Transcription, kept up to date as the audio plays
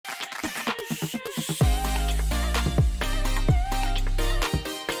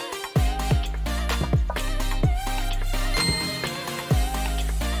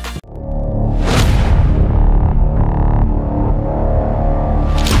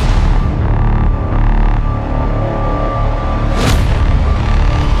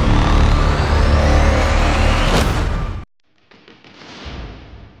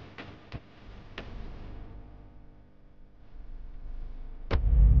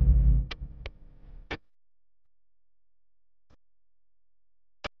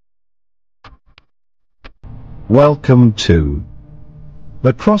Welcome to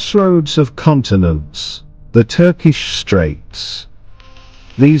the crossroads of continents, the Turkish Straits.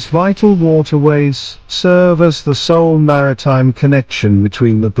 These vital waterways serve as the sole maritime connection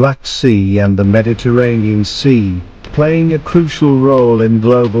between the Black Sea and the Mediterranean Sea, playing a crucial role in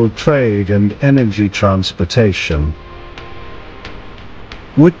global trade and energy transportation.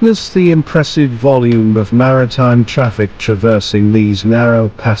 Witness the impressive volume of maritime traffic traversing these narrow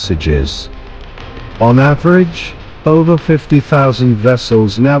passages. On average, over 50,000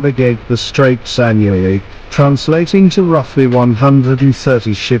 vessels navigate the straits annually, translating to roughly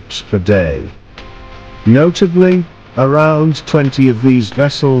 130 ships per day. Notably, around 20 of these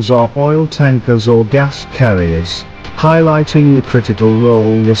vessels are oil tankers or gas carriers, highlighting the critical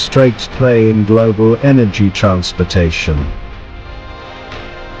role the straits play in global energy transportation.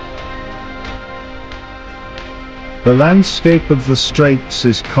 The landscape of the straits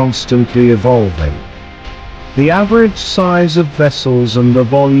is constantly evolving. The average size of vessels and the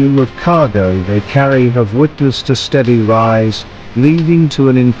volume of cargo they carry have witnessed a steady rise, leading to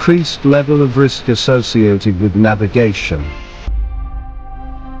an increased level of risk associated with navigation.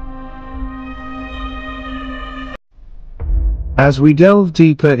 As we delve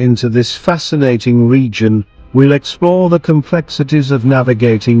deeper into this fascinating region, we'll explore the complexities of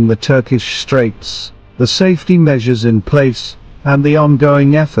navigating the Turkish Straits, the safety measures in place, and the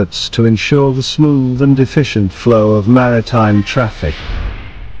ongoing efforts to ensure the smooth and efficient flow of maritime traffic.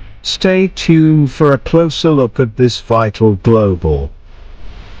 Stay tuned for a closer look at this vital global.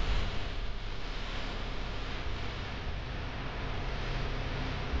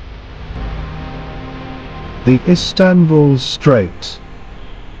 The Istanbul Strait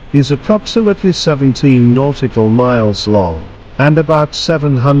is approximately 17 nautical miles long and about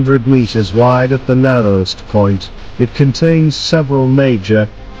 700 meters wide at the narrowest point. It contains several major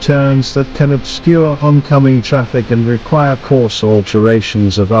turns that can obscure oncoming traffic and require course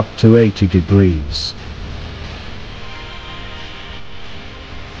alterations of up to 80 degrees.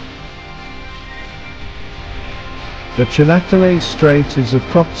 The Çanakkale Strait is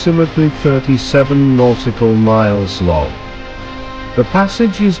approximately 37 nautical miles long. The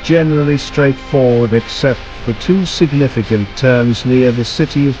passage is generally straightforward except for two significant turns near the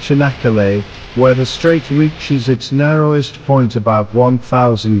city of Çanakkale, where the strait reaches its narrowest point about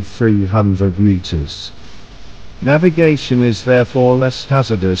 1,300 meters. Navigation is therefore less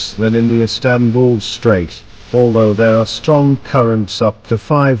hazardous than in the Istanbul Strait, although there are strong currents up to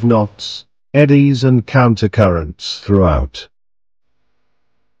 5 knots, eddies and countercurrents throughout.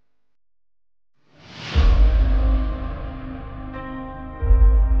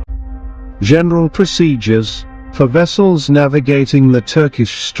 General procedures for vessels navigating the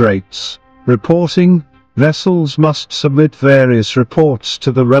Turkish Straits. Reporting: vessels must submit various reports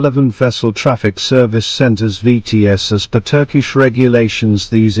to the relevant Vessel Traffic Service Centers (VTS) as per Turkish regulations.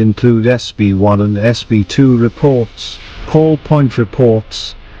 These include SB1 and SB2 reports, call point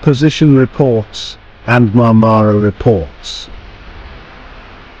reports, position reports, and Marmara reports.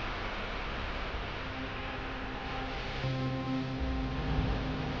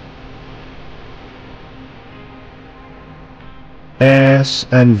 AIS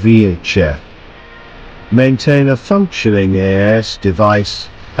and VHF. Maintain a functioning AIS device,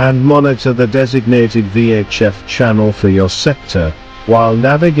 and monitor the designated VHF channel for your sector, while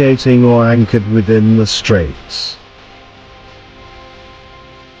navigating or anchored within the straits.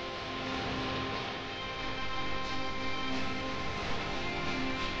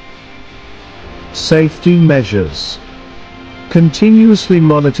 Safety measures. Continuously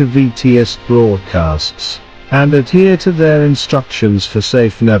monitor VTS broadcasts and adhere to their instructions for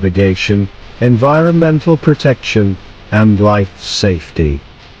safe navigation, environmental protection, and life safety.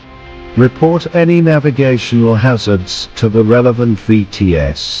 Report any navigational hazards to the relevant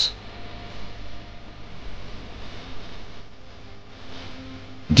VTS.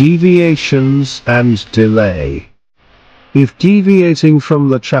 Deviations and delay. If deviating from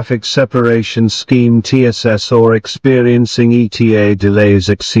the traffic separation scheme (TSS) or experiencing ETA delays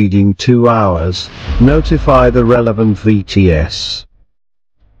exceeding 2 hours, notify the relevant VTS.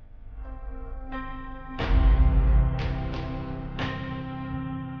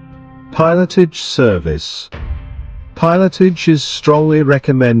 Pilotage service. Pilotage is strongly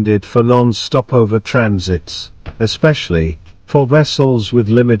recommended for non-stopover transits, especially for vessels with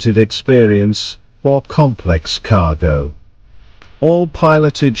limited experience or complex cargo. All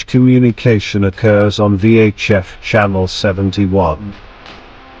pilotage communication occurs on VHF channel 71.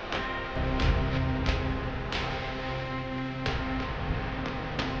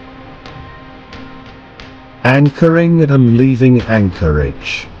 Anchoring and leaving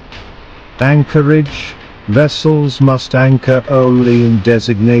anchorage. Anchorage, Vessels must anchor only in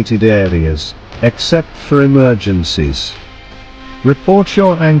designated areas, except for emergencies. Report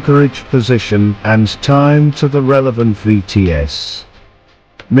your anchorage position and time to the relevant VTS.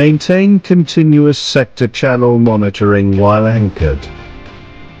 Maintain continuous sector channel monitoring while anchored.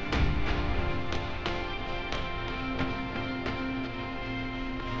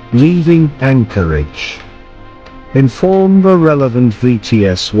 Leaving anchorage. Inform the relevant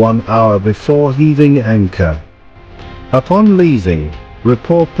VTS 1 hour before heaving anchor. Upon leaving,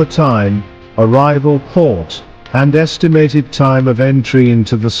 report the time, arrival port, and estimated time of entry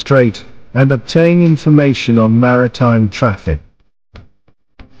into the strait, and obtain information on maritime traffic.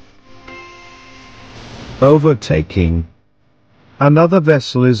 Overtaking. Another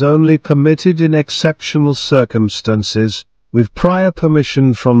vessel is only permitted in exceptional circumstances, with prior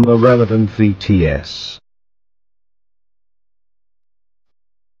permission from the relevant VTS.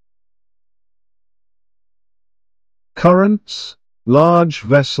 Currents, large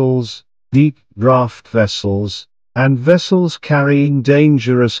vessels, deep draft vessels, and vessels carrying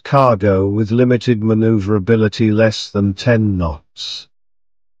dangerous cargo with limited maneuverability less than 10 knots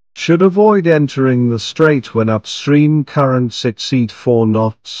should avoid entering the strait when upstream currents exceed 4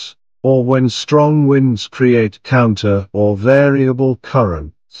 knots, or when strong winds create counter or variable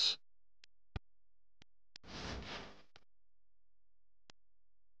currents.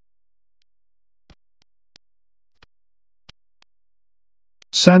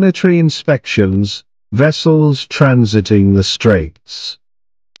 Sanitary inspections. Vessels transiting the straits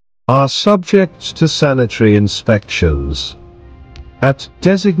are subject to sanitary inspections at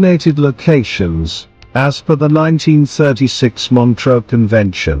designated locations, as per the 1936 Montreux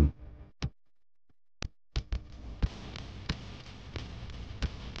Convention.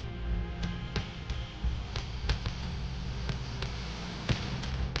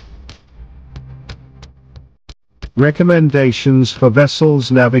 Recommendations for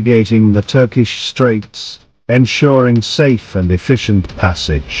vessels navigating the Turkish Straits, ensuring safe and efficient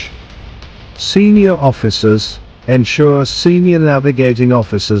passage. Senior officers. Ensure senior navigating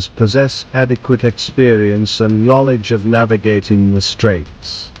officers possess adequate experience and knowledge of navigating the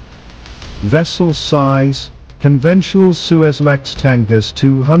straits. Vessel size. Conventional Suezmax tankers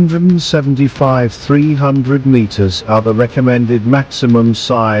 275-300 meters are the recommended maximum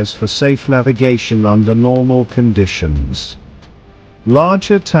size for safe navigation under normal conditions.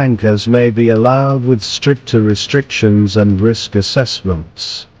 Larger tankers may be allowed with stricter restrictions and risk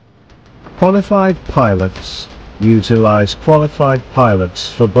assessments. Qualified pilots. Utilize qualified pilots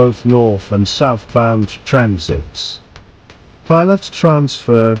for both north and southbound transits. Pilot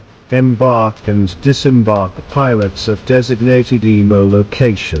transfer. Embark and disembark pilots at designated EMO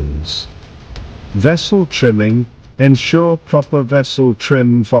locations. Vessel trimming. Ensure proper vessel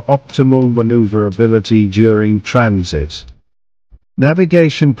trim for optimal maneuverability during transit.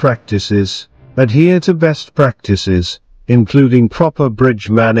 Navigation practices. Adhere to best practices, including proper bridge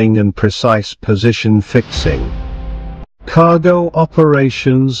manning and precise position fixing. Cargo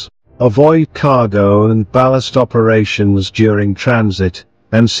operations. Avoid cargo and ballast operations during transit,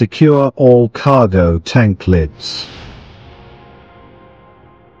 and secure all cargo tank lids.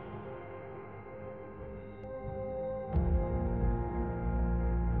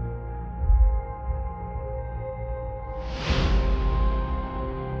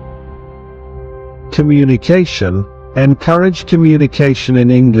 Communication. Encourage communication in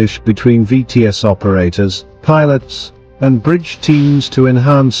English between VTS operators, pilots, and bridge teams to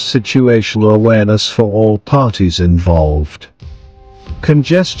enhance situational awareness for all parties involved.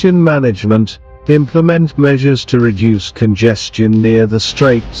 Congestion management. Implement measures to reduce congestion near the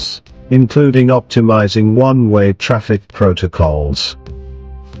straits, including optimizing one-way traffic protocols.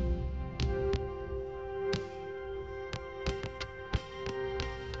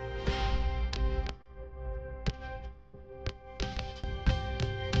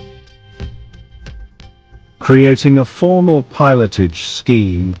 Creating a formal pilotage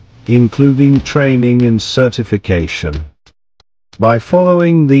scheme, including training and certification. By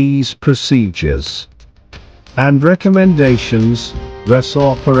following these procedures and recommendations, vessel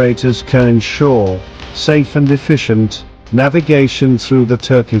operators can ensure safe and efficient navigation through the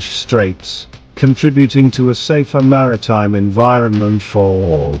Turkish Straits, contributing to a safer maritime environment for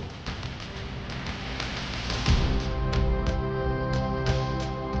all.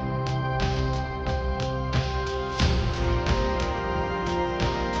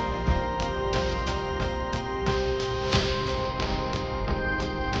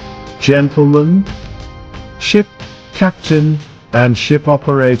 Gentlemen, ship captain, and ship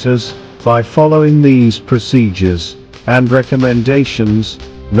operators, by following these procedures and recommendations,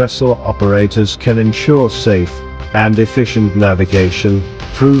 vessel operators can ensure safe and efficient navigation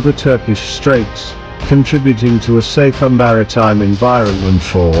through the Turkish Straits, contributing to a safer maritime environment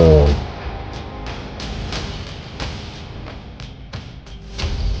for all.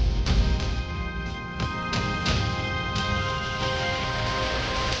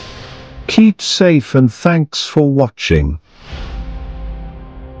 Keep safe and thanks for watching.